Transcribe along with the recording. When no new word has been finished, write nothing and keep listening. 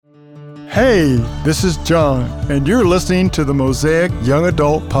Hey, this is John, and you're listening to the Mosaic Young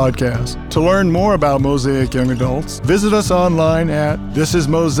Adult Podcast. To learn more about Mosaic Young Adults, visit us online at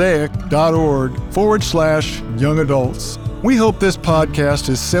thisismosaic.org/young adults. We hope this podcast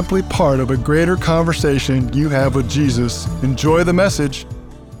is simply part of a greater conversation you have with Jesus. Enjoy the message.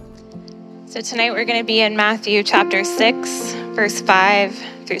 So tonight we're going to be in Matthew chapter 6, verse 5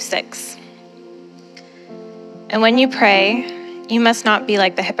 through 6. And when you pray, you must not be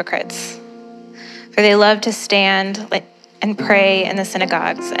like the hypocrites, for they love to stand and pray in the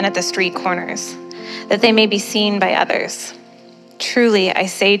synagogues and at the street corners, that they may be seen by others. Truly, I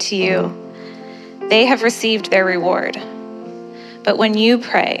say to you, they have received their reward. But when you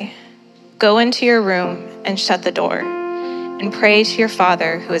pray, go into your room and shut the door, and pray to your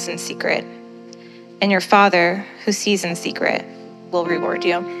Father who is in secret. And your Father who sees in secret will reward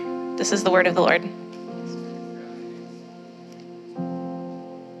you. This is the word of the Lord.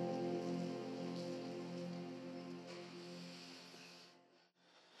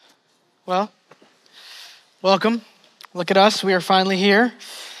 Well, welcome. Look at us. We are finally here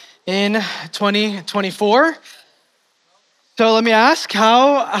in 2024. So let me ask,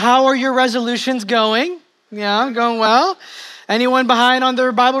 how are your resolutions going? Yeah, going well. Anyone behind on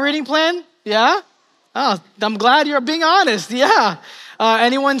their Bible reading plan? Yeah? Oh, I'm glad you're being honest. Yeah.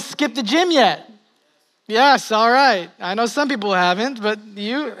 Anyone skipped the gym yet? Yes, all right. I know some people haven't, but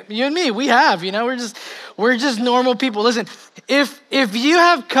you and me, we have. You know, we're just normal people. Listen, if you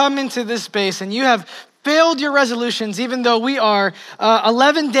have come into this space and you have failed your resolutions, even though we are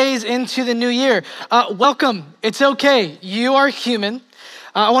 11 days into the new year, welcome. It's okay. You are human.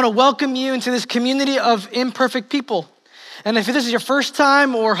 I want to welcome you into this community of imperfect people. And if this is your first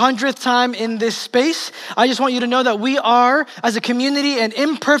time or 100th time in this space, I just want you to know that we are, as a community, an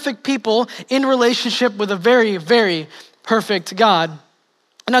imperfect people in relationship with a very, very perfect God.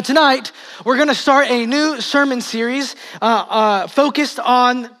 Now tonight, we're going to start a new sermon series focused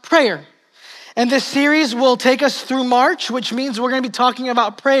on prayer. And this series will take us through March, which means we're going to be talking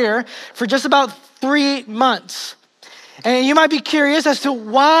about prayer for just about 3 months. And you might be curious as to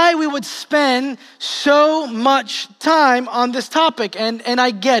why we would spend so much time on this topic. And I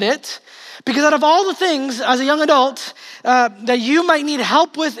get it, because out of all the things as a young adult that you might need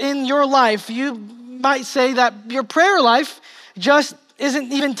help with in your life, you might say that your prayer life just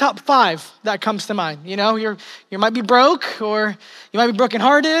isn't even top 5 that comes to mind. You know, you might be broke, or you might be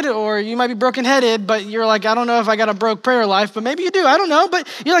brokenhearted, or you might be brokenheaded, but you're like, I don't know if I got a broke prayer life, but maybe you do. I don't know, but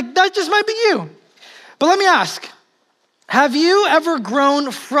you're like, that just might be you. But let me ask, have you ever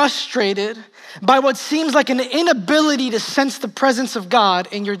grown frustrated by what seems like an inability to sense the presence of God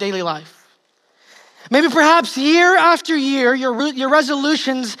in your daily life? Maybe perhaps year after year, your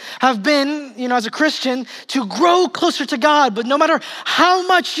resolutions have been, as a Christian, to grow closer to God, but no matter how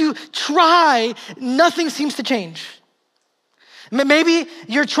much you try, nothing seems to change. Maybe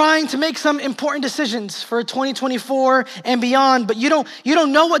you're trying to make some important decisions for 2024 and beyond, but you don't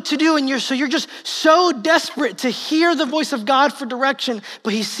know what to do, and you're just so desperate to hear the voice of God for direction,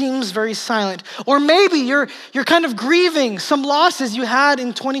 but he seems very silent. Or maybe you're kind of grieving some losses you had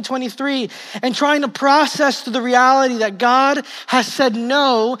in 2023 and trying to process through the reality that God has said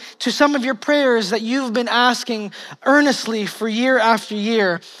no to some of your prayers that you've been asking earnestly for year after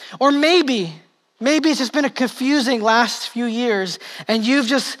year. Or maybe it's just been a confusing last few years and you've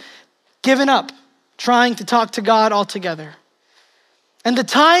just given up trying to talk to God altogether. And the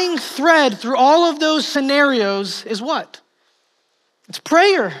tying thread through all of those scenarios is what? It's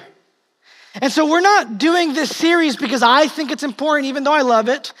prayer. And so we're not doing this series because I think it's important, even though I love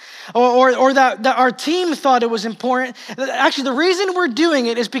it, or that our team thought it was important. Actually, the reason we're doing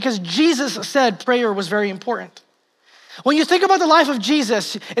it is because Jesus said prayer was very important. When you think about the life of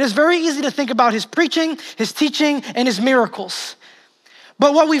Jesus, it is very easy to think about his preaching, his teaching, and his miracles.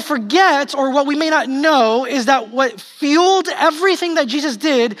 But what we forget, or what we may not know, is that what fueled everything that Jesus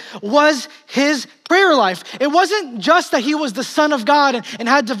did was his prayer life. It wasn't just that he was the Son of God and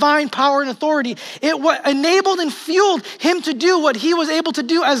had divine power and authority. It enabled and fueled him to do what he was able to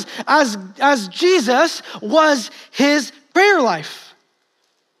do as Jesus was his prayer life.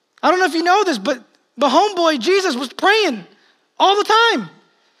 I don't know if you know this, but the homeboy Jesus was praying all the time.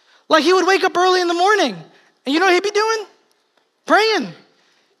 Like, he would wake up early in the morning, and you know what he'd be doing? Praying.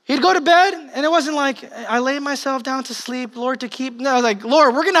 He'd go to bed, and it wasn't like, I laid myself down to sleep, Lord, to keep. No, like,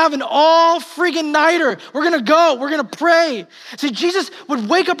 Lord, we're going to have an all friggin' nighter. We're going to go. We're going to pray. So Jesus would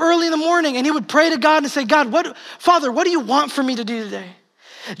wake up early in the morning, and he would pray to God and say, God, Father, what do you want for me to do today?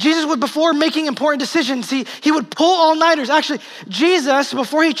 Jesus would, before making important decisions, he would pull all-nighters. Actually, Jesus,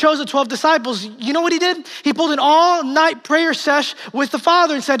 before he chose the 12 disciples, you know what he did? He pulled an all-night prayer sesh with the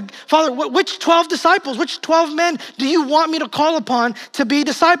Father and said, Father, which 12 disciples, which 12 men do you want me to call upon to be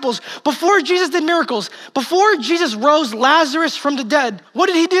disciples? Before Jesus did miracles, before Jesus rose Lazarus from the dead, what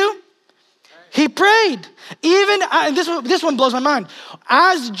did he do? He prayed. Even, and this one blows my mind.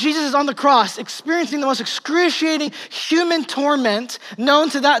 As Jesus is on the cross, experiencing the most excruciating human torment known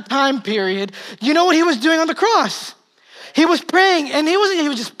to that time period, you know what he was doing on the cross? He was praying, and he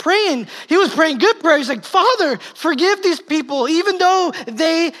was just praying. He was praying good prayer. He's like, Father, forgive these people, even though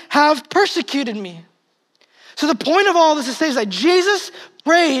they have persecuted me. So the point of all this is to say is that Jesus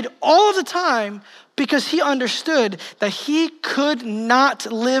prayed all of the time because he understood that he could not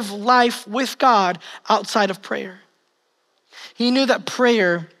live life with God outside of prayer. He knew that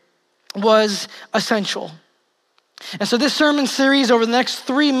prayer was essential. And so this sermon series over the next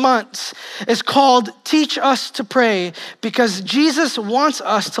 3 months is called Teach Us to Pray, because Jesus wants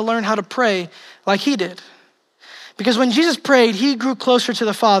us to learn how to pray like he did. Because when Jesus prayed, he grew closer to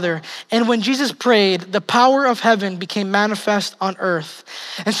the Father. And when Jesus prayed, the power of heaven became manifest on earth.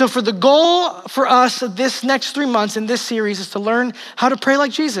 And so for the goal for us this next 3 months in this series is to learn how to pray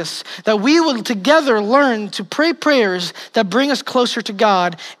like Jesus, that we will together learn to pray prayers that bring us closer to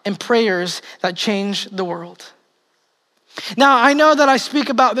God and prayers that change the world. Now, I know that I speak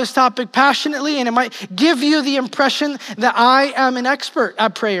about this topic passionately, and it might give you the impression that I am an expert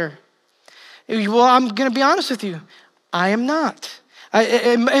at prayer. Well, I'm going to be honest with you. I am not.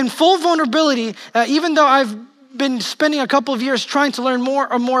 In full vulnerability, even though I've been spending a couple of years trying to learn more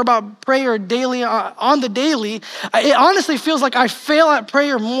and more about prayer daily, on the daily, it honestly feels like I fail at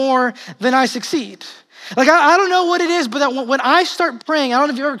prayer more than I succeed. Like, I don't know what it is, but that when I start praying, I don't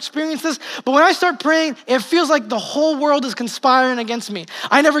know if you've ever experienced this, but when I start praying, it feels like the whole world is conspiring against me.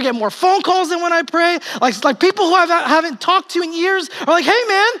 I never get more phone calls than when I pray. Like people who I haven't talked to in years are like, hey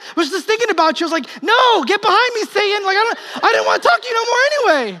man, I was just thinking about you. I was like, no, get behind me, Satan. Like, I didn't want to talk to you no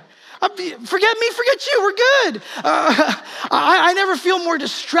more anyway. Forget me, forget you, we're good. I never feel more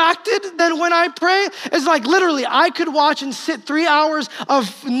distracted than when I pray. It's like literally I could watch and sit 3 hours of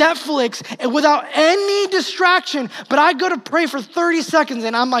Netflix without any distraction, but I go to pray for 30 seconds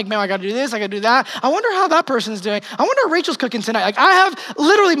and I'm like, man, I gotta do this, I gotta do that. I wonder how that person's doing. I wonder what Rachel's cooking tonight. Like I have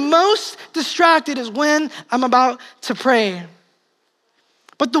literally most distracted is when I'm about to pray.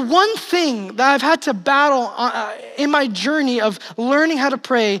 But the one thing that I've had to battle in my journey of learning how to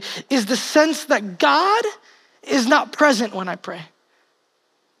pray is the sense that God is not present when I pray.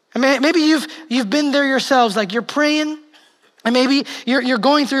 I mean, maybe you've been there yourselves, like you're praying, and maybe you're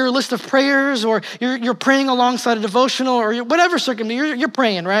going through your list of prayers, or you're praying alongside a devotional, or whatever circumstance, you're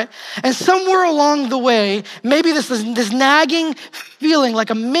praying, right? And somewhere along the way, maybe this nagging feeling, like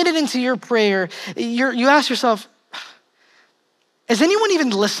a minute into your prayer, you ask yourself, is anyone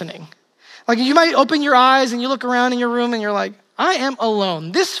even listening? Like you might open your eyes and you look around in your room and you're like, I am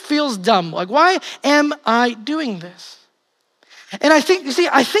alone. This feels dumb. Like, why am I doing this? And I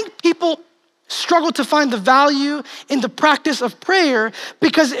think people struggle to find the value in the practice of prayer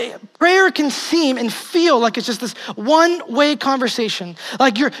because prayer can seem and feel like it's just this one-way conversation.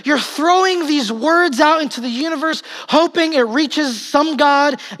 Like you're throwing these words out into the universe, hoping it reaches some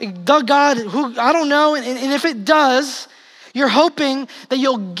God, the God who, I don't know, and if it does, you're hoping that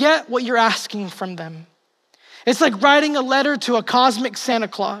you'll get what you're asking from them. It's like writing a letter to a cosmic Santa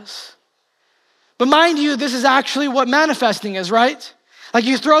Claus. But mind you, this is actually what manifesting is, right? Like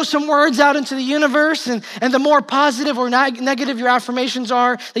you throw some words out into the universe, and the more positive or negative your affirmations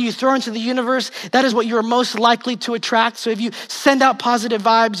are that you throw into the universe, that is what you're most likely to attract. So if you send out positive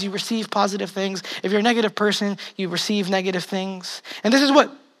vibes, you receive positive things. If you're a negative person, you receive negative things. And this is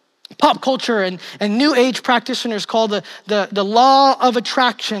what pop culture and new age practitioners call the law of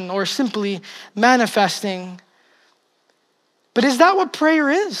attraction, or simply manifesting. But is that what prayer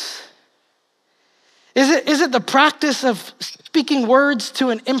is? Is it the practice of speaking words to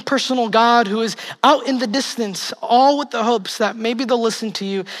an impersonal God who is out in the distance, all with the hopes that maybe they'll listen to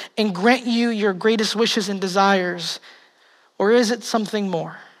you and grant you your greatest wishes and desires? Or is it something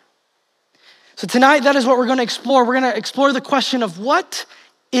more? So tonight, that is what we're going to explore. We're going to explore the question of what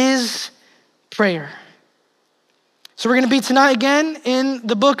is prayer. So we're going to be tonight again in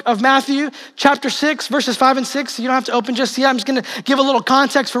the book of Matthew, chapter 6, verses 5 and 6. You don't have to open just yet. I'm just going to give a little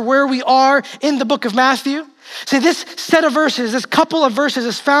context for where we are in the book of Matthew. See, this set of verses, this couple of verses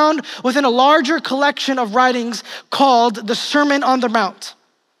is found within a larger collection of writings called the Sermon on the Mount.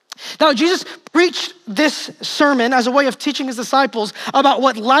 Now, Jesus preached this sermon as a way of teaching his disciples about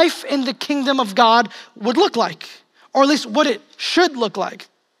what life in the kingdom of God would look like, or at least what it should look like.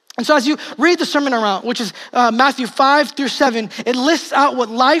 And so as you read the Sermon on the Mount, which is Matthew 5 through 7, it lists out what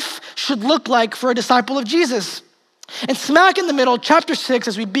life should look like for a disciple of Jesus. And smack in the middle, chapter 6,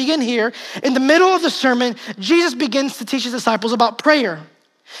 as we begin here, in the middle of the sermon, Jesus begins to teach his disciples about prayer.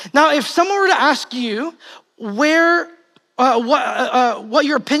 Now, if someone were to ask you what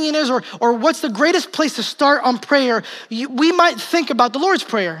your opinion is or what's the greatest place to start on prayer, we might think about the Lord's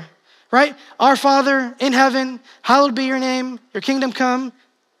Prayer, right? Our Father in heaven, hallowed be your name, your kingdom come.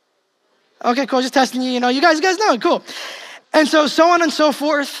 Okay, cool, just testing you, you guys know, cool. And so on and so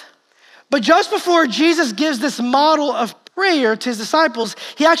forth. But just before Jesus gives this model of prayer to his disciples,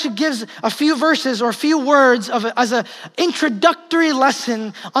 he actually gives a few verses or a few words as an introductory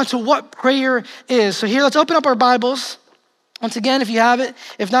lesson onto what prayer is. So here, let's open up our Bibles. Once again, if you have it,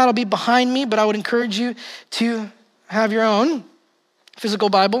 if not, it'll be behind me, but I would encourage you to have your own physical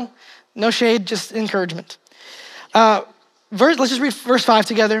Bible. No shade, just encouragement. Let's just read verse 5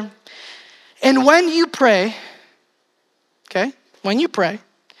 together. And when you pray,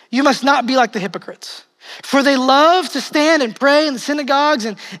 you must not be like the hypocrites. For they love to stand and pray in the synagogues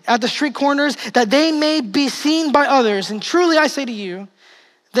and at the street corners that they may be seen by others. And truly I say to you,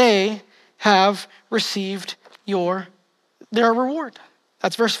 they have received their reward.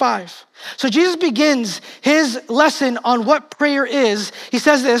 That's verse 5. So Jesus begins his lesson on what prayer is. He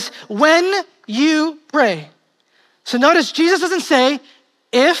says this, when you pray. So notice Jesus doesn't say,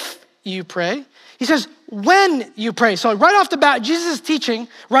 if you pray. He says, when you pray. So right off the bat, Jesus is teaching,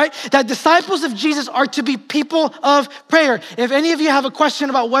 right, that disciples of Jesus are to be people of prayer. If any of you have a question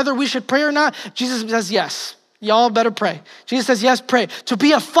about whether we should pray or not, Jesus says yes. Y'all better pray. Jesus says, yes, pray. To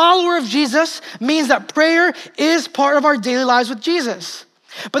be a follower of Jesus means that prayer is part of our daily lives with Jesus.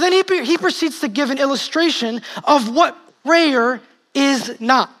 But then he proceeds to give an illustration of what prayer is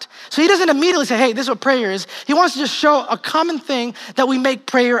not. So he doesn't immediately say, hey, this is what prayer is. He wants to just show a common thing that we make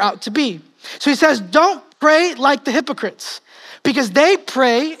prayer out to be. So he says, don't pray like the hypocrites, because they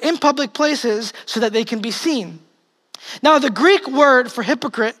pray in public places so that they can be seen. Now, the Greek word for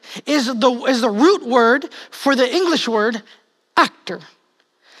hypocrite is the root word for the English word actor.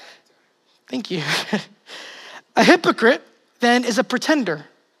 Thank you. A hypocrite, then, is a pretender,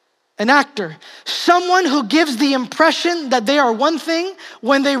 an actor, someone who gives the impression that they are one thing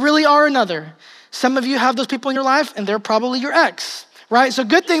when they really are another. Some of you have those people in your life, and they're probably your ex, right? So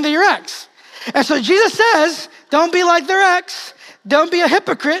good thing they're your ex. And so Jesus says, don't be like their ex. Don't be a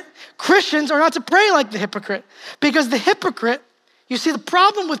hypocrite. Christians are not to pray like the hypocrite, because the hypocrite, you see, the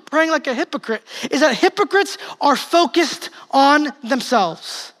problem with praying like a hypocrite is that hypocrites are focused on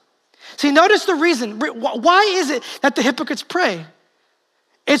themselves. See, notice the reason. Why is it that the hypocrites pray?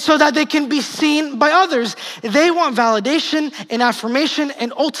 It's so that they can be seen by others. They want validation and affirmation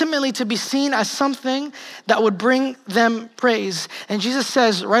and ultimately to be seen as something that would bring them praise. And Jesus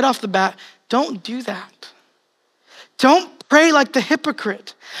says right off the bat, don't do that. Don't pray like the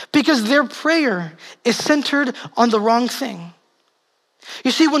hypocrite, because their prayer is centered on the wrong thing.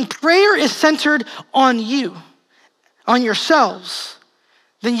 You see, when prayer is centered on you, on yourselves,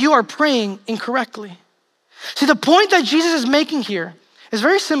 then you are praying incorrectly. See, the point that Jesus is making here is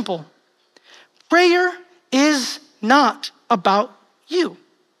very simple. Prayer is not about you.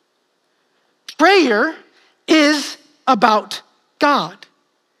 Prayer is about God.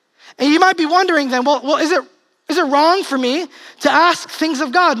 And you might be wondering then, well, is it wrong for me to ask things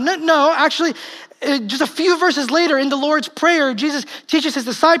of God? No, actually, just a few verses later in the Lord's Prayer, Jesus teaches his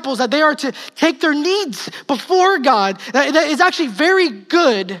disciples that they are to take their needs before God. That it's actually very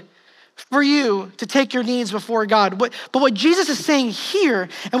good for you to take your needs before God. But what Jesus is saying here,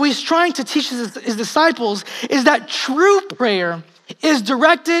 and what he's trying to teach his disciples, is that true prayer is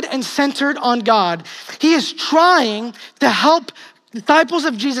directed and centered on God. He is trying to help disciples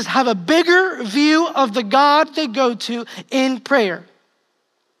of Jesus have a bigger view of the God they go to in prayer.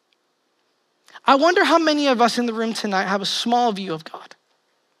 I wonder how many of us in the room tonight have a small view of God.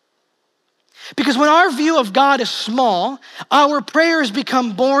 Because when our view of God is small, our prayers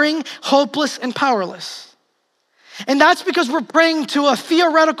become boring, hopeless, and powerless. And that's because we're praying to a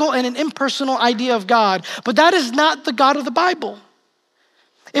theoretical and an impersonal idea of God. But that is not the God of the Bible.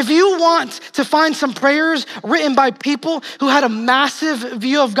 If you want to find some prayers written by people who had a massive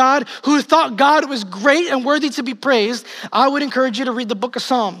view of God, who thought God was great and worthy to be praised, I would encourage you to read the book of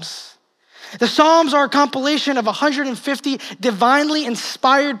Psalms. The Psalms are a compilation of 150 divinely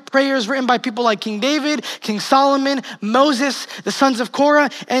inspired prayers written by people like King David, King Solomon, Moses, the sons of Korah,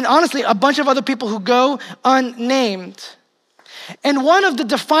 and honestly, a bunch of other people who go unnamed. And one of the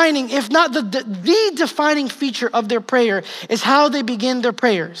defining, if not the defining feature of their prayer is how they begin their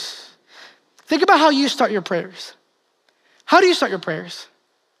prayers. Think about how you start your prayers. How do you start your prayers?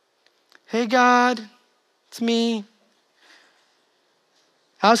 Hey God, it's me.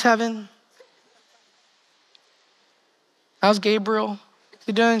 How's heaven? How's Gabriel?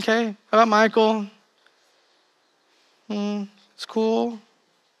 You doing okay? How about Michael? It's cool.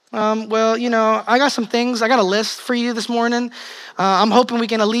 Well, I got some things. I got a list for you this morning. I'm hoping we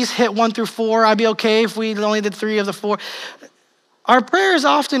can at least hit 1 through 4. I'd be okay if we only did 3 of the 4. Our prayers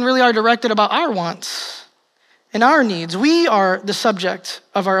often really are directed about our wants and our needs. We are the subject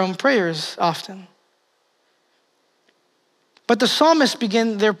of our own prayers often. But the psalmists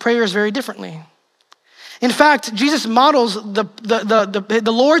begin their prayers very differently. In fact, Jesus models the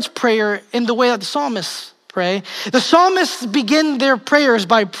Lord's Prayer in the way that the psalmists pray. The psalmists begin their prayers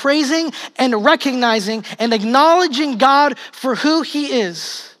by praising and recognizing and acknowledging God for who he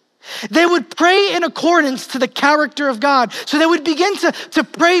is. They would pray in accordance to the character of God. So they would begin to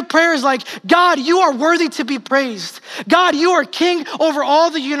pray prayers like, God, you are worthy to be praised. God, you are king over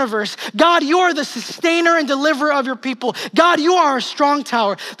all the universe. God, you are the sustainer and deliverer of your people. God, you are a strong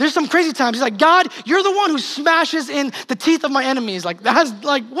tower. There's some crazy times. He's like, God, you're the one who smashes in the teeth of my enemies. Like, that's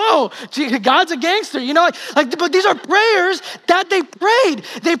like, whoa, God's a gangster, but these are prayers that they prayed.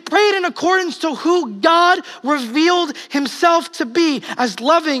 They prayed in accordance to who God revealed himself to be as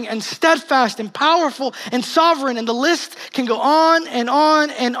loving and steadfast and powerful and sovereign, and the list can go on and on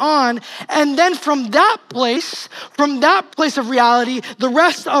and on. And then from that place of reality, the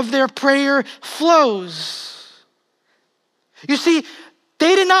rest of their prayer flows. You see,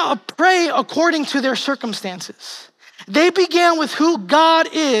 they did not pray according to their circumstances. They began with who God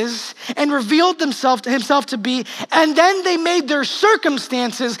is and revealed himself to be, and then they made their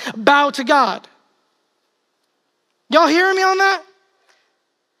circumstances bow to God. Y'all hearing me on that?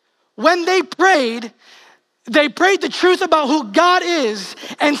 When they prayed the truth about who God is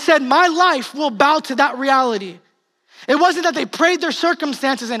and said, my life will bow to that reality. It wasn't that they prayed their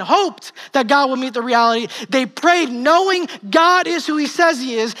circumstances and hoped that God would meet the reality. They prayed knowing God is who he says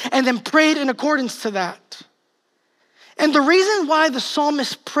he is, and then prayed in accordance to that. And the reason why the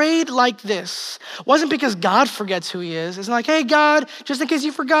psalmist prayed like this wasn't because God forgets who he is. It's not like, hey, God, just in case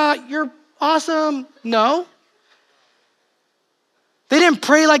you forgot, you're awesome. No. They didn't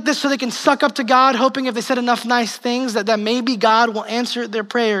pray like this so they can suck up to God, hoping if they said enough nice things that maybe God will answer their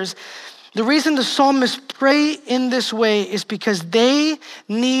prayers. The reason the psalmists pray in this way is because they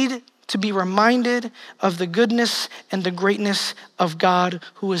need to be reminded of the goodness and the greatness of God,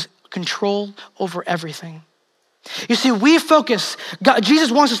 who is control over everything. You see,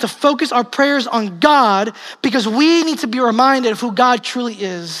 Jesus wants us to focus our prayers on God because we need to be reminded of who God truly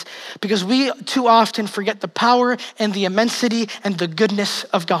is, because we too often forget the power and the immensity and the goodness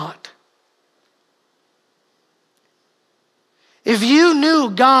of God. If you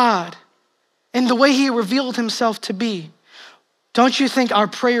knew God and the way he revealed himself to be, don't you think our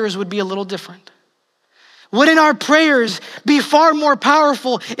prayers would be a little different? Wouldn't our prayers be far more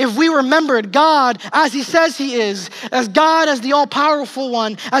powerful if we remembered God as he says he is, as God as the all-powerful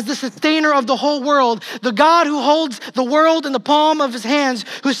one, as the sustainer of the whole world, the God who holds the world in the palm of his hands,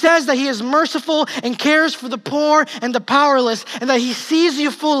 who says that he is merciful and cares for the poor and the powerless, and that he sees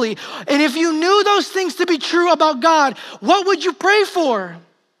you fully. And if you knew those things to be true about God, what would you pray for?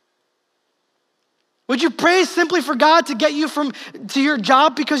 Would you pray simply for God to get you to your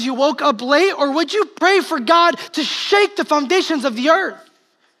job because you woke up late? Or would you pray for God to shake the foundations of the earth?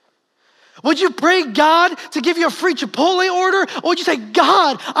 Would you pray God to give you a free Chipotle order? Or would you say,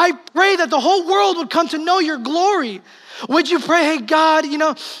 God, I pray that the whole world would come to know your glory? Would you pray, hey, God,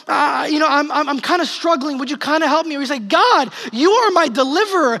 I'm kind of struggling. Would you kind of help me? Or you say, God, you are my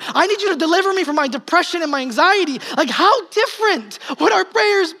deliverer. I need you to deliver me from my depression and my anxiety. Like, how different would our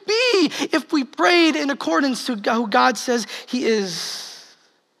prayers be if we prayed in accordance to who God says he is?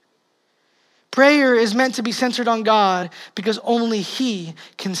 Prayer is meant to be centered on God because only he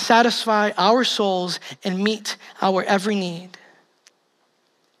can satisfy our souls and meet our every need.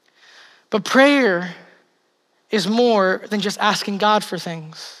 But prayer is more than just asking God for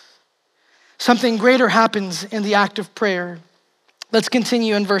things. Something greater happens in the act of prayer. Let's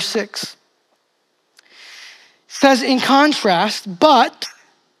continue in verse 6. It says, in contrast, but,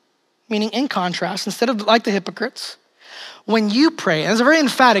 meaning in contrast, instead of like the hypocrites, when you pray, and it's very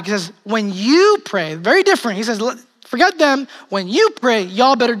emphatic, he says, when you pray, very different. He says, forget them, when you pray,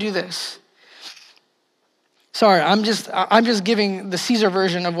 y'all better do this. Sorry, I'm just giving the Cesar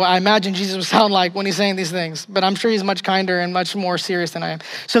version of what I imagine Jesus would sound like when he's saying these things, but I'm sure he's much kinder and much more serious than I am.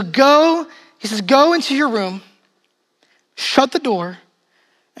 So he says, go into your room, shut the door,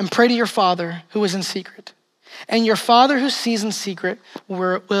 and pray to your Father who is in secret. And your Father who sees in secret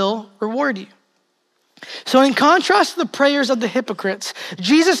will reward you. So in contrast to the prayers of the hypocrites,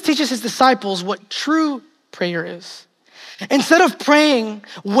 Jesus teaches his disciples what true prayer is. Instead of praying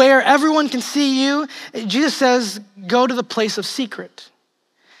where everyone can see you, Jesus says, go to the place of secret.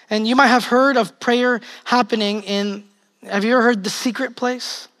 And you might have heard of prayer happening have you ever heard the secret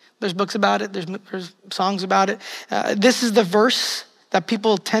place? There's books about it, there's songs about it. This is the verse that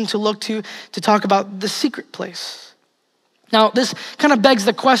people tend to look to talk about the secret place. Now, this kind of begs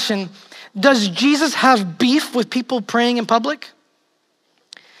the question, does Jesus have beef with people praying in public?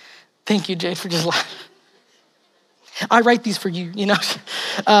 Thank you, Jade, for just laughing. I write these for you, you know.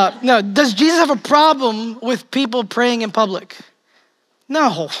 No, does Jesus have a problem with people praying in public?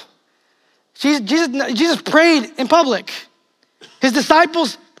 No. Jesus prayed in public. His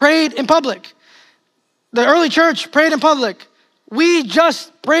disciples prayed in public. The early church prayed in public. We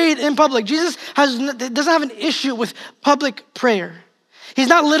just prayed in public. Jesus doesn't have an issue with public prayer. He's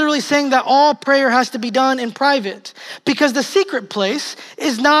not literally saying that all prayer has to be done in private, because the secret place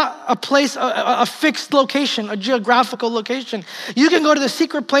is not a place, a fixed location, a geographical location. You can go to the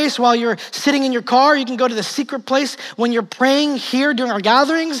secret place while you're sitting in your car. You can go to the secret place when you're praying here during our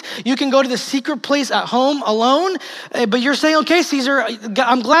gatherings. You can go to the secret place at home alone. But you're saying, okay, Cesar,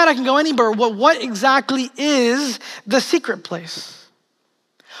 I'm glad I can go anywhere. Well, what exactly is the secret place?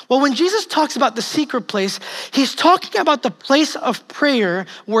 Well, when Jesus talks about the secret place, he's talking about the place of prayer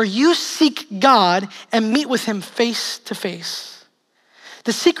where you seek God and meet with him face to face.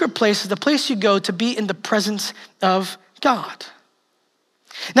 The secret place is the place you go to be in the presence of God.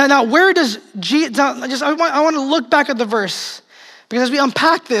 Now where does Jesus, I want to look back at the verse, because as we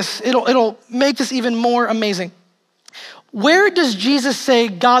unpack this, it'll make this even more amazing. Where does Jesus say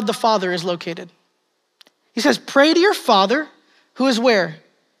God the Father is located? He says, pray to your Father who is where?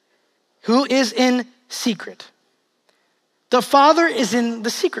 Who is in secret. The Father is in the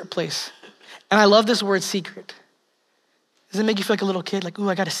secret place. And I love this word secret. Does it make you feel like a little kid? Like, ooh,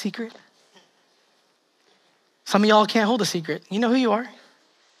 I got a secret? Some of y'all can't hold a secret. You know who you are.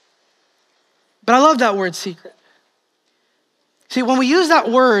 But I love that word secret. See, when we use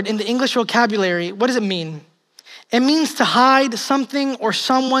that word in the English vocabulary, what does it mean? It means to hide something or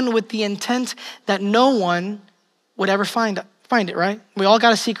someone with the intent that no one would ever find it, right? We all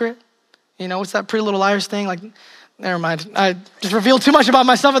got a secret. You know, what's that Pretty Little Liars thing? Like, never mind. I just revealed too much about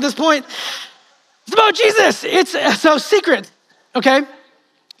myself at this point. It's about Jesus. It's so secret, okay?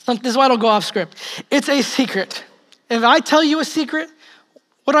 This is why I don't go off script. It's a secret. If I tell you a secret,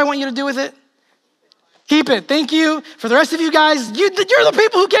 what do I want you to do with it? Keep it. Thank you. For the rest of you guys, you're the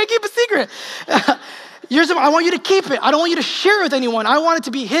people who can't keep a secret. I want you to keep it. I don't want you to share it with anyone. I want it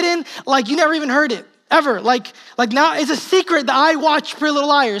to be hidden like you never even heard it. Ever. Like now it's a secret that I watch Pretty Little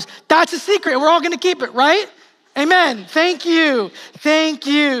Liars. That's a secret. We're all going to keep it, right? Amen. Thank you. Thank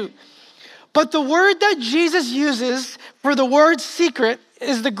you. But the word that Jesus uses for the word secret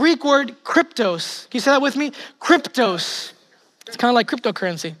is the Greek word kryptos. Can you say that with me? Kryptos. It's kind of like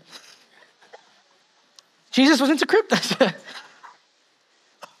cryptocurrency. Jesus was into cryptos.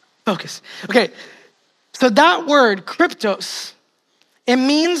 Focus. Okay. So that word, kryptos, it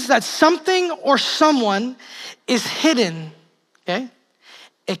means that something or someone is hidden, okay,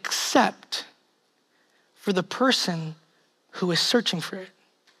 except for the person who is searching for it.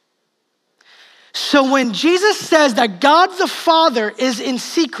 So when Jesus says that God the Father is in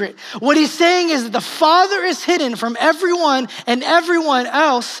secret, what he's saying is that the Father is hidden from everyone and everyone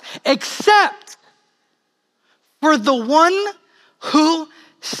else except for the one who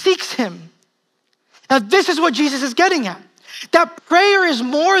seeks him. Now this is what Jesus is getting at. That prayer is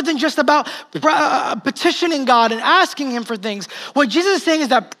more than just about petitioning God and asking him for things. What Jesus is saying is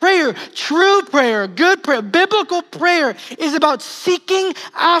that prayer, true prayer, good prayer, biblical prayer is about seeking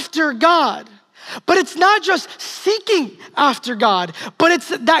after God. But it's not just seeking after God, but it's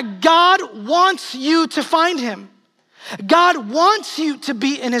that God wants you to find him. God wants you to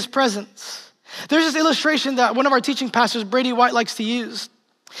be in his presence. There's this illustration that one of our teaching pastors, Brady White, likes to use.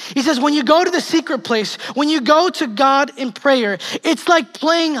 He says, when you go to the secret place, when you go to God in prayer, it's like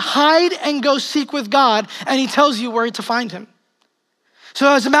playing hide and go seek with God, and he tells you where to find him. So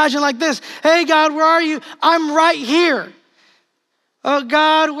let's imagine like this. Hey, God, where are you? I'm right here. Oh,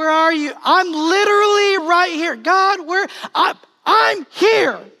 God, where are you? I'm literally right here. God, where? I'm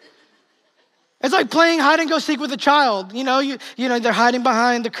here. It's like playing hide and go seek with a child. You know, they're hiding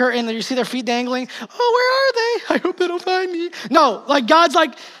behind the curtain and you see their feet dangling. Oh, where are they? I hope they don't find me. No, like God's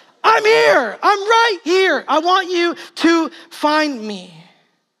like, I'm here. I'm right here. I want you to find me.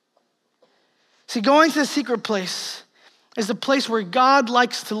 See, going to the secret place is the place where God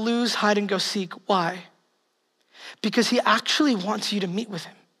likes to lose hide and go seek. Why? Because he actually wants you to meet with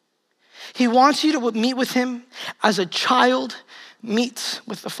him. He wants you to meet with him as a child meets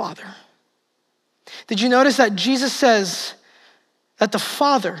with the Father. Did you notice that Jesus says that the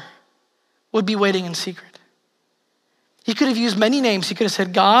Father would be waiting in secret? He could have used many names. He could have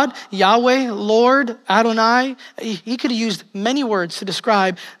said God, Yahweh, Lord, Adonai. He could have used many words to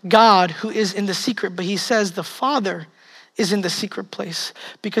describe God who is in the secret, but he says the Father is in the secret place.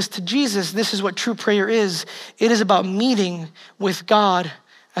 Because to Jesus, this is what true prayer is. It is about meeting with God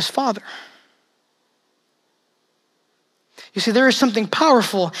as Father. You see, there is something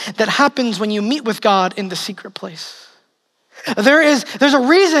powerful that happens when you meet with God in the secret place. There's a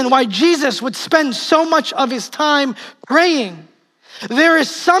reason why Jesus would spend so much of his time praying. There is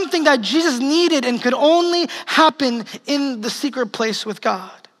something that Jesus needed and could only happen in the secret place with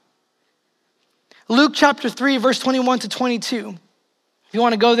God. Luke chapter 3, verse 21 to 22. If you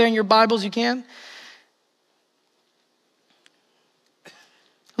want to go there in your Bibles, you can.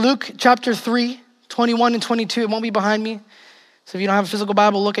 Luke chapter 3, 21 and 22. It won't be behind me. So if you don't have a physical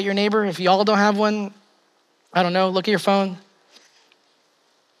Bible, look at your neighbor. If y'all don't have one, I don't know, look at your phone.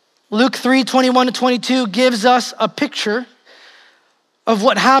 Luke 3, 21 to 22 gives us a picture of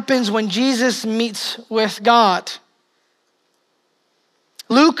what happens when Jesus meets with God.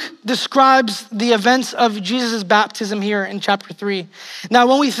 Luke describes the events of Jesus' baptism here in chapter 3. Now,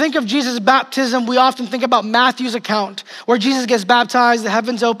 when we think of Jesus' baptism, we often think about Matthew's account, where Jesus gets baptized, the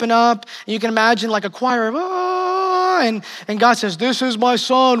heavens open up, and you can imagine like a choir of, and God says, "This is my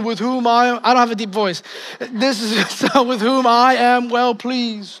son with whom I don't have a deep voice. This is the son with whom I am well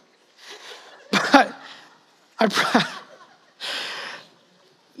pleased." But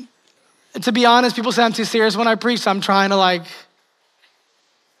to be honest, people say I'm too serious when I preach, so I'm trying to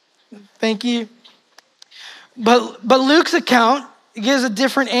thank you. But Luke's account gives a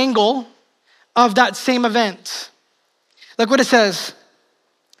different angle of that same event. Look what it says.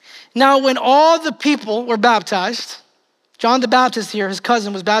 Now, when all the people were baptized, John the Baptist here, his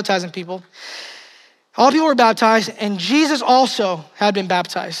cousin, was baptizing people. All people were baptized, and Jesus also had been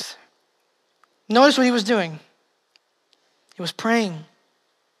baptized. Notice what he was doing. He was praying.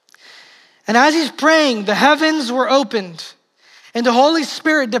 And as he's praying, the heavens were opened, and the Holy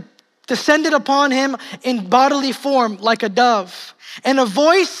Spirit descended upon him in bodily form like a dove. And a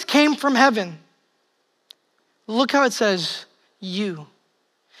voice came from heaven. Look how it says, "You."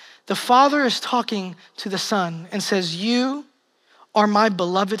 The Father is talking to the Son and says, "You are my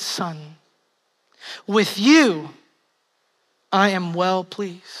beloved Son. With you, I am well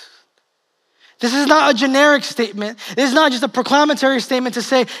pleased." This is not a generic statement. This is not just a proclamatory statement to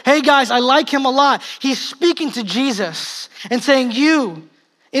say, "Hey guys, I like him a lot." He's speaking to Jesus and saying, "You,"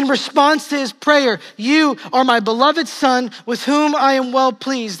 in response to his prayer, "You are my beloved Son with whom I am well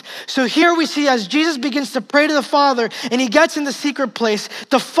pleased." So here we see as Jesus begins to pray to the Father and he gets in the secret place,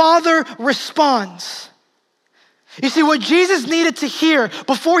 the Father responds. You see, what Jesus needed to hear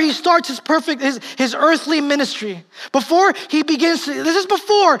before he starts his earthly ministry, before he begins to, this is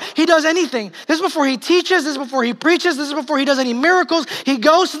before he does anything. This is before he teaches, this is before he preaches, this is before he does any miracles. He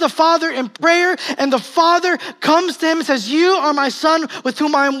goes to the Father in prayer, and the Father comes to him and says, "You are my Son with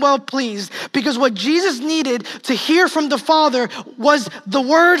whom I am well pleased." Because what Jesus needed to hear from the Father was the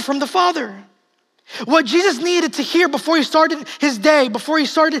word from the Father. What Jesus needed to hear before he started his day, before he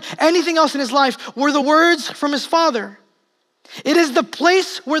started anything else in his life, were the words from his Father. It is the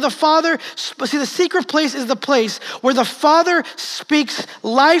place where the Father, see, the secret place is the place where the Father speaks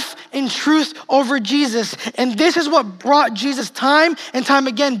life and truth over Jesus. And this is what brought Jesus time and time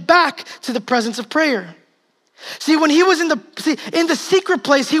again back to the presence of prayer. See, when he was in the secret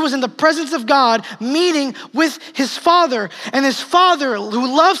place, he was in the presence of God, meeting with his Father. And his Father, who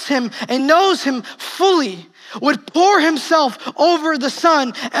loves him and knows him fully, would pour himself over the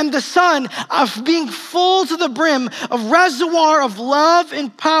Son, and the Son, of being full to the brim, of reservoir of love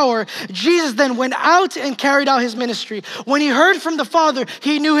and power, Jesus then went out and carried out his ministry. When he heard from the Father,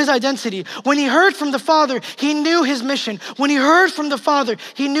 he knew his identity. When he heard from the Father, he knew his mission. When he heard from the Father,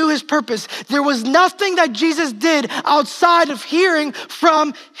 he knew his purpose. There was nothing that Jesus did outside of hearing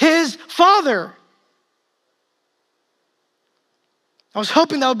from his Father. I was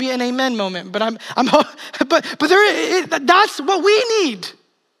hoping that would be an amen moment, but that's what we need.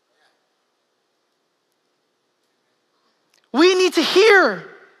 We need to hear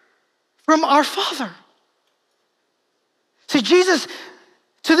from our Father. See, Jesus,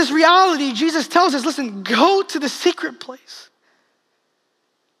 to this reality, Jesus tells us, listen, go to the secret place.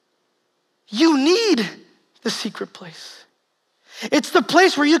 You need the secret place. It's the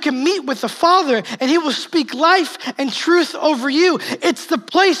place where you can meet with the Father and he will speak life and truth over you. It's the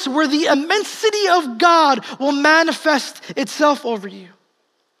place where the immensity of God will manifest itself over you.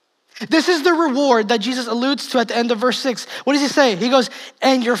 This is the reward that Jesus alludes to at the end of verse 6. What does he say? He goes,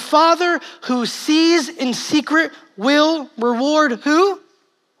 and your Father who sees in secret will reward who?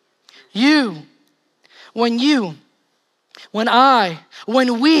 You. When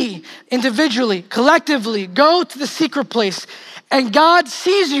we individually, collectively go to the secret place and God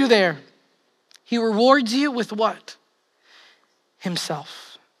sees you there, he rewards you with what?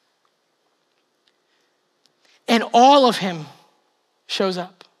 Himself. And all of him shows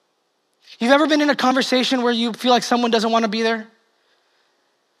up. You've ever been in a conversation where you feel like someone doesn't want to be there?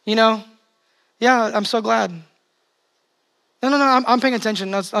 You know? Yeah, I'm so glad. No, I'm paying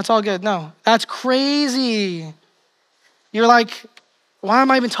attention. That's all good. No, that's crazy. You're like, why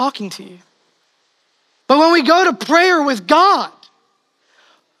am I even talking to you? But when we go to prayer with God,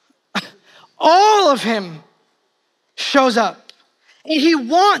 all of him shows up. And he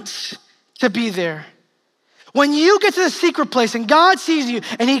wants to be there. When you get to the secret place and God sees you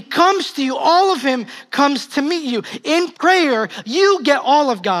and he comes to you, all of him comes to meet you. In prayer, you get all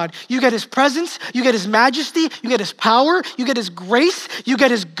of God. You get his presence, you get his majesty, you get his power, you get his grace, you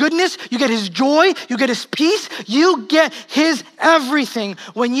get his goodness, you get his joy, you get his peace, you get his everything.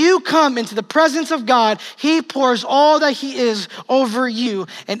 When you come into the presence of God, he pours all that he is over you.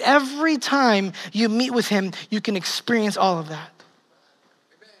 And every time you meet with him, you can experience all of that.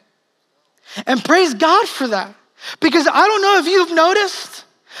 And praise God for that. Because I don't know if you've noticed,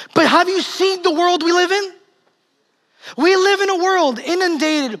 but have you seen the world we live in? We live in a world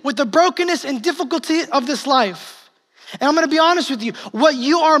inundated with the brokenness and difficulty of this life. And I'm gonna be honest with you, what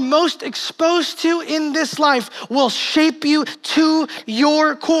you are most exposed to in this life will shape you to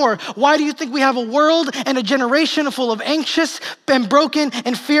your core. Why do you think we have a world and a generation full of anxious and broken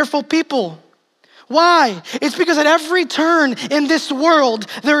and fearful people? Why? It's because at every turn in this world,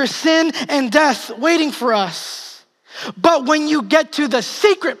 there is sin and death waiting for us. But when you get to the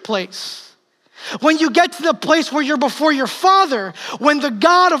secret place, when you get to the place where you're before your Father, when the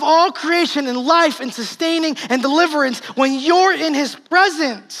God of all creation and life and sustaining and deliverance, when you're in his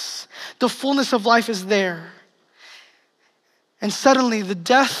presence, the fullness of life is there. And suddenly the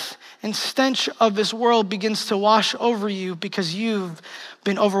death and stench of this world begins to wash over you because you've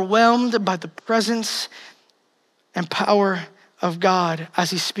been overwhelmed by the presence and power of God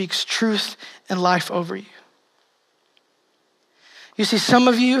as he speaks truth and life over you. You see, some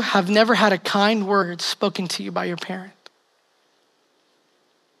of you have never had a kind word spoken to you by your parent,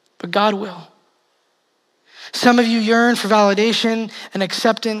 but God will. Some of you yearn for validation and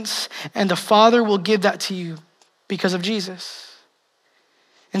acceptance, and the Father will give that to you because of Jesus.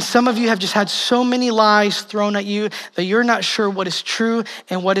 And some of you have just had so many lies thrown at you that you're not sure what is true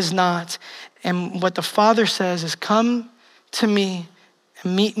and what is not. And what the Father says is, come to me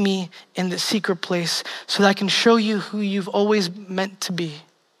and meet me in the secret place so that I can show you who you've always meant to be,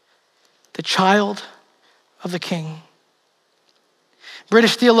 the child of the King.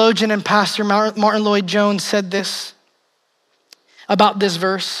 British theologian and pastor Martin Lloyd-Jones said this about this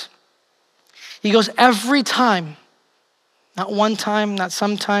verse. He goes, every time, not one time, not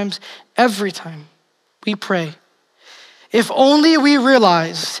sometimes, every time we pray, if only we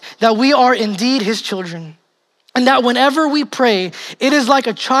realize that we are indeed his children, and that whenever we pray, it is like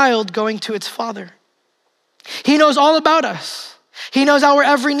a child going to its father. He knows all about us. He knows our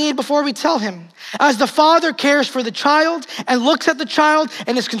every need before we tell him. As the father cares for the child and looks at the child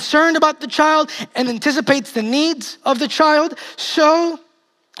and is concerned about the child and anticipates the needs of the child, so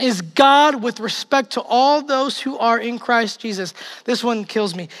is God with respect to all those who are in Christ Jesus. This one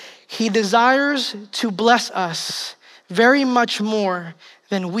kills me. He desires to bless us very much more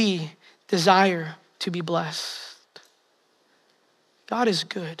than we desire to be blessed. God is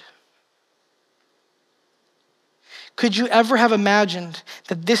good. Could you ever have imagined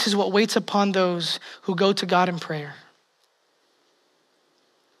that this is what waits upon those who go to God in prayer?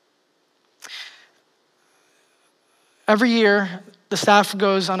 Every year, the staff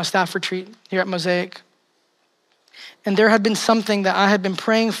goes on a staff retreat here at Mosaic. And there had been something that I had been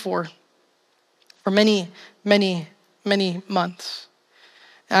praying for many, many, many months.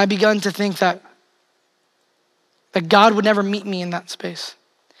 And I begun to think that God would never meet me in that space.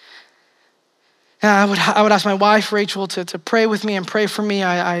 And I would ask my wife, Rachel, to pray with me and pray for me.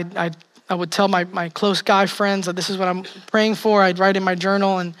 I would tell my close guy friends that this is what I'm praying for. I'd write in my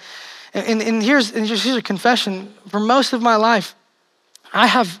journal. And here's a confession. For most of my life, I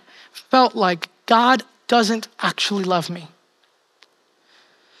have felt like God doesn't actually love me.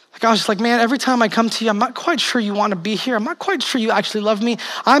 Like I was just like, man, every time I come to you, I'm not quite sure you want to be here. I'm not quite sure you actually love me.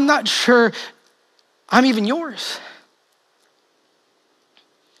 I'm not sure I'm even yours.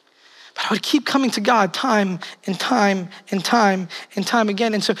 But I would keep coming to God time and time and time and time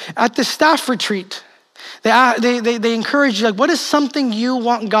again. And so at the staff retreat, they encourage you, like, what is something you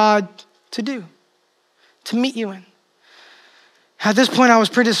want God to do, to meet you in? At this point, I was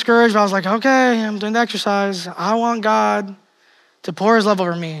pretty discouraged. I was like, okay, I'm doing the exercise. I want God to pour his love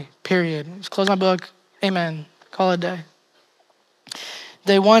over me, period. Just close my book. Amen. Call it a day.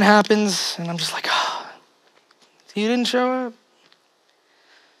 Day one happens, and I'm just like, oh, he didn't show up.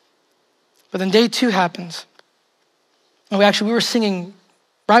 But then day two happens. And we were singing,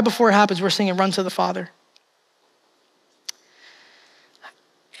 right before it happens, we were singing Run to the Father.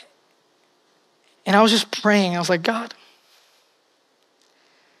 And I was just praying. I was like, God,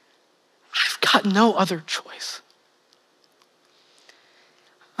 I've got no other choice.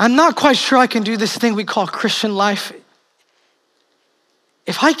 I'm not quite sure I can do this thing we call Christian life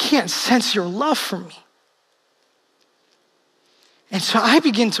if I can't sense your love for me. And so I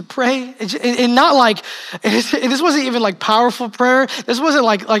begin to pray, and not like, this wasn't even like powerful prayer. This wasn't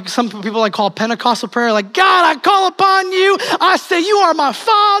like some people like call Pentecostal prayer, like, God, I call upon you. I say, you are my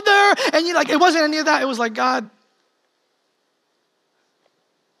Father. And it wasn't any of that. It was like, God,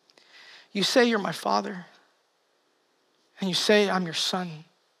 you say you're my Father, and you say I'm your son.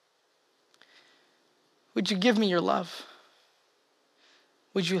 Would you give me your love?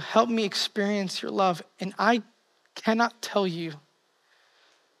 Would you help me experience your love? And I cannot tell you,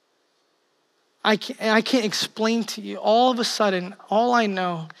 I can't explain to you. All of a sudden, all I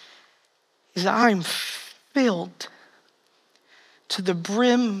know is that I'm filled to the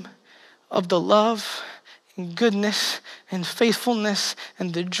brim of the love and goodness and faithfulness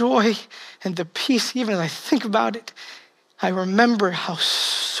and the joy and the peace. Even as I think about it, I remember how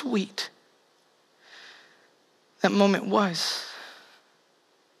sweet that moment was.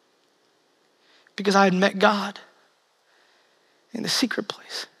 Because I had met God in the secret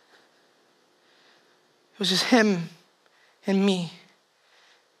place. It was just him and me.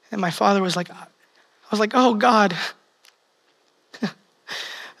 And my father was like, I was like, oh God,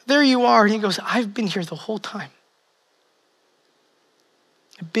 there you are. And he goes, I've been here the whole time.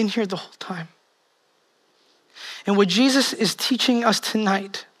 I've been here the whole time. And what Jesus is teaching us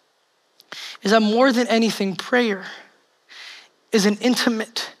tonight is that more than anything, prayer is an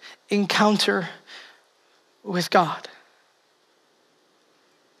intimate encounter with God.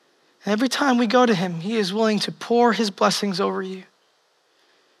 And every time we go to him, he is willing to pour his blessings over you.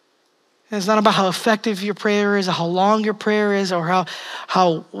 And it's not about how effective your prayer is, or how long your prayer is, or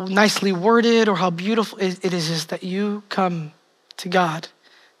how nicely worded, or how beautiful. It is just that you come to God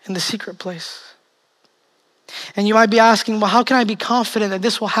in the secret place. And you might be asking, well, how can I be confident that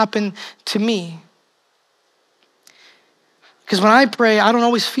this will happen to me? Because when I pray, I don't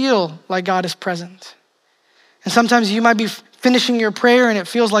always feel like God is present. And sometimes you might be finishing your prayer and it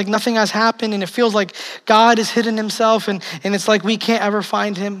feels like nothing has happened, and it feels like God has hidden himself, and it's like we can't ever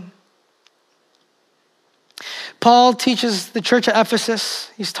find him. Paul teaches the church at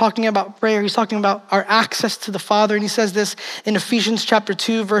Ephesus. He's talking about prayer. He's talking about our access to the Father. And he says this in Ephesians chapter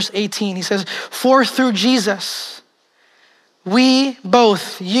 2, verse 18. He says, for through Jesus, we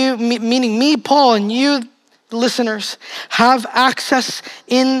both, you, meaning me, Paul, and you, listeners, have access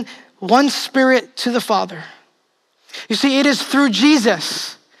in one spirit to the Father. You see, it is through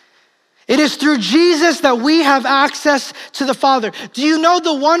Jesus. It is through Jesus that we have access to the Father. Do you know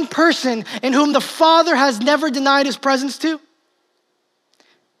the one person in whom the Father has never denied his presence to?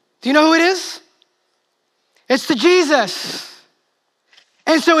 Do you know who it is? It's to Jesus.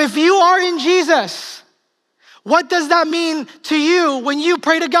 And so if you are in Jesus, what does that mean to you when you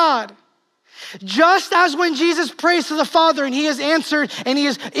pray to God? Just as when Jesus prays to the Father and he is answered and he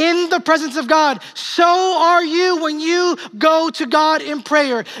is in the presence of God, so are you when you go to God in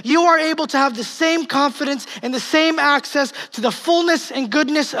prayer. You are able to have the same confidence and the same access to the fullness and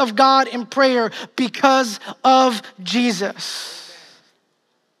goodness of God in prayer because of Jesus.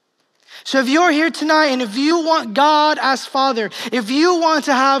 So if you're here tonight and if you want God as Father, if you want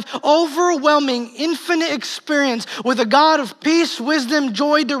to have overwhelming, infinite experience with a God of peace, wisdom,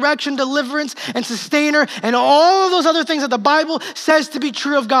 joy, direction, deliverance, and sustainer, and all of those other things that the Bible says to be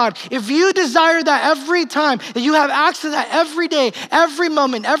true of God, if you desire that every time, that you have access to that every day, every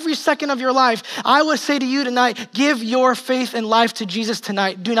moment, every second of your life, I would say to you tonight, give your faith and life to Jesus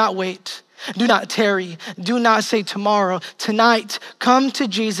tonight. Do not wait. Do not tarry. Do not say tomorrow. Tonight, come to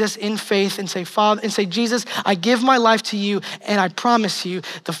Jesus in faith and say, Father, and say, Jesus, I give my life to you, and I promise you,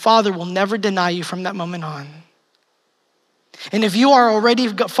 the Father will never deny you from that moment on. And if you are already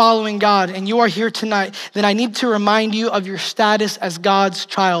following God and you are here tonight, then I need to remind you of your status as God's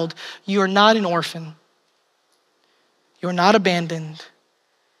child. You are not an orphan. You are not abandoned.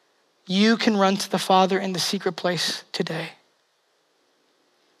 you can run to the Father in the secret place today.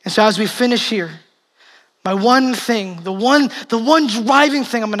 And so as we finish here, my one thing, the one driving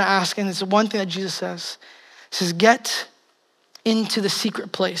thing I'm gonna ask, and it's the one thing that Jesus says, get into the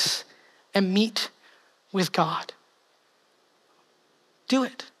secret place and meet with God. Do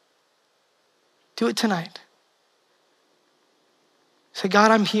it. Do it tonight. Say, God,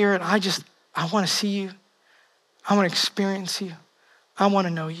 I'm here and I wanna see you. I wanna experience you. I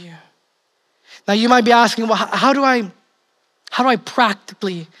wanna know you. Now you might be asking, well, how do I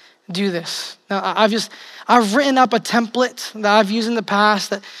practically do this? Now I've written up a template that I've used in the past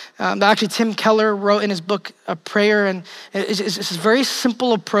that actually Tim Keller wrote in his book, A Prayer, and it's a very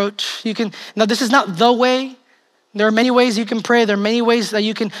simple approach. Now this is not the way. There are many ways you can pray. There are many ways that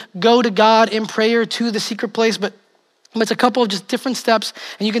you can go to God in prayer to the secret place, but it's a couple of just different steps,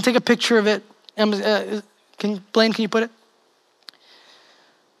 and you can take a picture of it. Blaine, can you put it?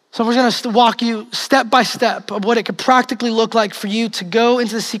 So we're gonna walk you step by step of what it could practically look like for you to go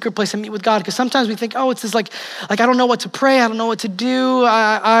into the secret place and meet with God. Because sometimes we think, it's this like I don't know what to pray, I don't know what to do,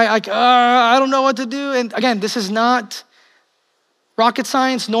 I don't know what to do. And again, this is not rocket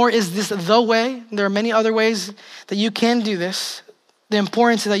science, nor is this the way. There are many other ways that you can do this. The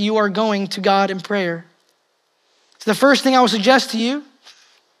importance is that you are going to God in prayer. So the first thing I would suggest to you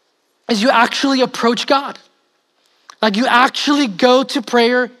is you actually approach God. Like you actually go to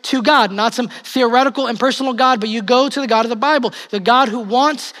prayer to God, not some theoretical and personal God, but you go to the God of the Bible, the God who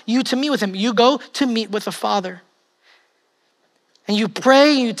wants you to meet with him. You go to meet with the Father. And you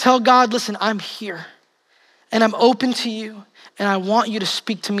pray and you tell God, listen, I'm here and I'm open to you and I want you to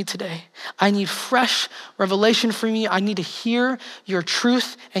speak to me today. I need fresh revelation from you. I need to hear your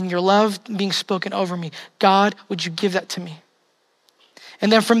truth and your love being spoken over me. God, would you give that to me?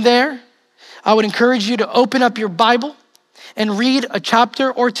 And then from there, I would encourage you to open up your Bible and read a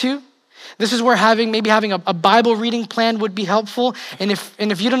chapter or two. This is where maybe having a Bible reading plan would be helpful. And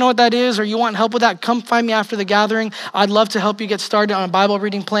if you don't know what that is or you want help with that, come find me after the gathering. I'd love to help you get started on a Bible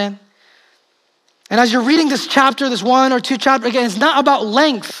reading plan. And as you're reading this chapter, this 1 or 2 chapter, again, it's not about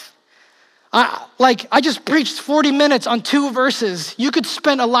length. I just preached 40 minutes on 2 verses. You could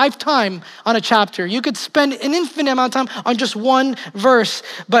spend a lifetime on a chapter. You could spend an infinite amount of time on just 1 verse.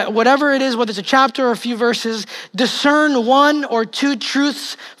 But whatever it is, whether it's a chapter or a few verses, discern 1 or 2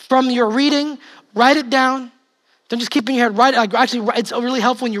 truths from your reading. Write it down. Don't just keep it in your head. It's really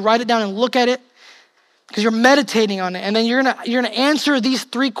helpful when you write it down and look at it because you're meditating on it. And then you're gonna answer these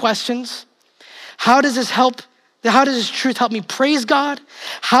 3 questions. How does this truth help me praise God?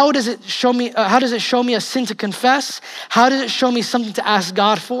 How does it show me a sin to confess? How does it show me something to ask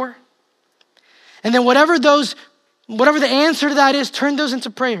God for? And then whatever the answer to that is, turn those into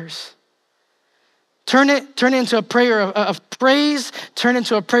prayers. Turn it into a prayer of praise, turn it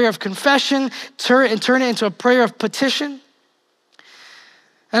into a prayer of confession, turn it into a prayer of petition.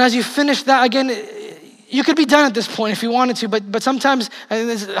 And as you finish that, again, you could be done at this point if you wanted to, but sometimes, and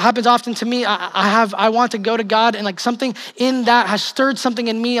this happens often to me, I want to go to God and like something in that has stirred something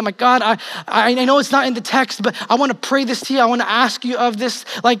in me. I'm like, God, I know it's not in the text, but I want to pray this to you. I want to ask you of this.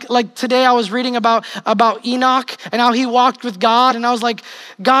 Like today I was reading about Enoch and how he walked with God. And I was like,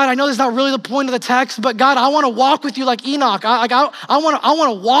 God, I know that's not really the point of the text, but God, I want to walk with you like Enoch. I want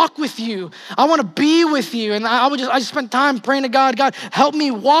to walk with you. I want to be with you. And I just spent time praying to God, God, help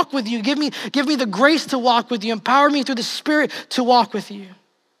me walk with you. Give me the grace to walk with you. Empower me through the Spirit to walk with you.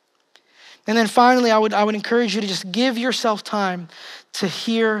 And then finally, I would encourage you to just give yourself time to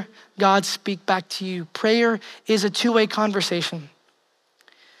hear God speak back to you. Prayer is a 2-way conversation.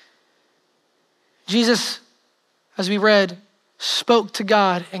 Jesus, as we read, spoke to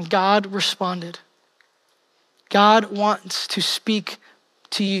God and God responded. God wants to speak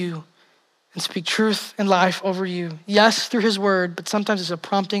to you and speak truth and life over you. Yes, through his word, but sometimes it's a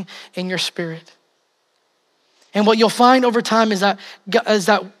prompting in your spirit. And what you'll find over time is that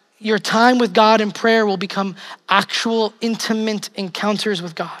your time with God in prayer will become actual intimate encounters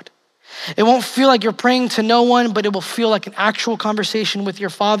with God. It won't feel like you're praying to no one, but it will feel like an actual conversation with your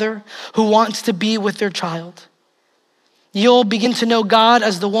Father who wants to be with their child. You'll begin to know God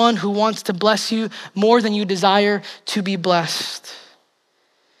as the one who wants to bless you more than you desire to be blessed.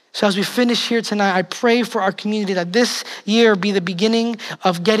 So as we finish here tonight, I pray for our community that this year be the beginning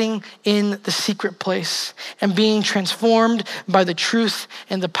of getting in the secret place and being transformed by the truth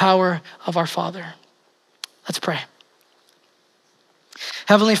and the power of our Father. Let's pray.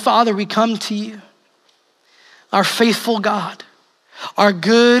 Heavenly Father, we come to you, our faithful God, our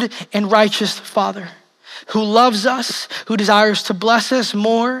good and righteous Father, who loves us, who desires to bless us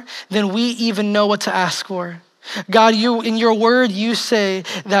more than we even know what to ask for. God, in your word, you say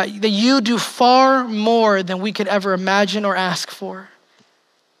that you do far more than we could ever imagine or ask for.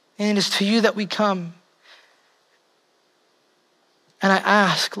 And it is to you that we come. And I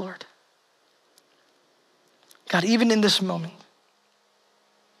ask, Lord, God, even in this moment,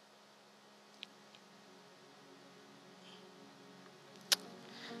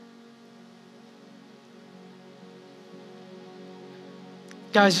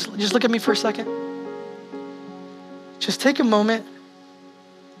 guys, just look at me for a second. Just take a moment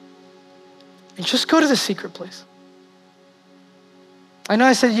and just go to the secret place. I know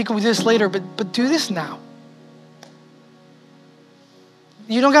I said you can do this later, but do this now.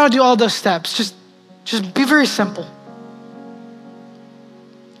 You don't got to do all those steps. Just be very simple.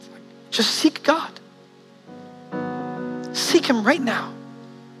 Just seek God. Seek him right now.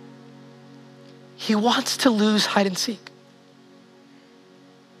 He wants to lose hide and seek.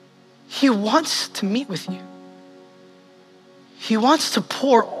 He wants to meet with you. He wants to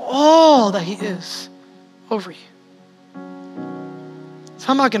pour all that he is over you. So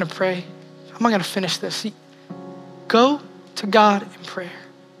I'm not going to pray. I'm not going to finish this. Go to God in prayer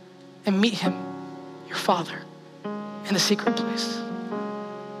and meet him, your Father, in the secret place.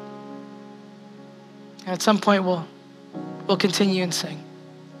 And at some point we'll continue and sing.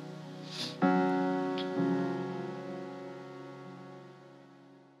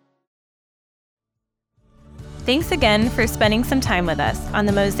 Thanks again for spending some time with us on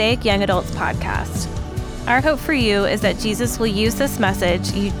the Mosaic Young Adults podcast. Our hope for you is that Jesus will use this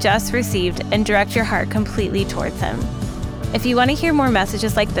message you just received and direct your heart completely towards him. If you want to hear more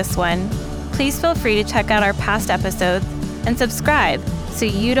messages like this one, please feel free to check out our past episodes and subscribe so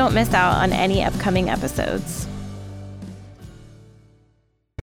you don't miss out on any upcoming episodes.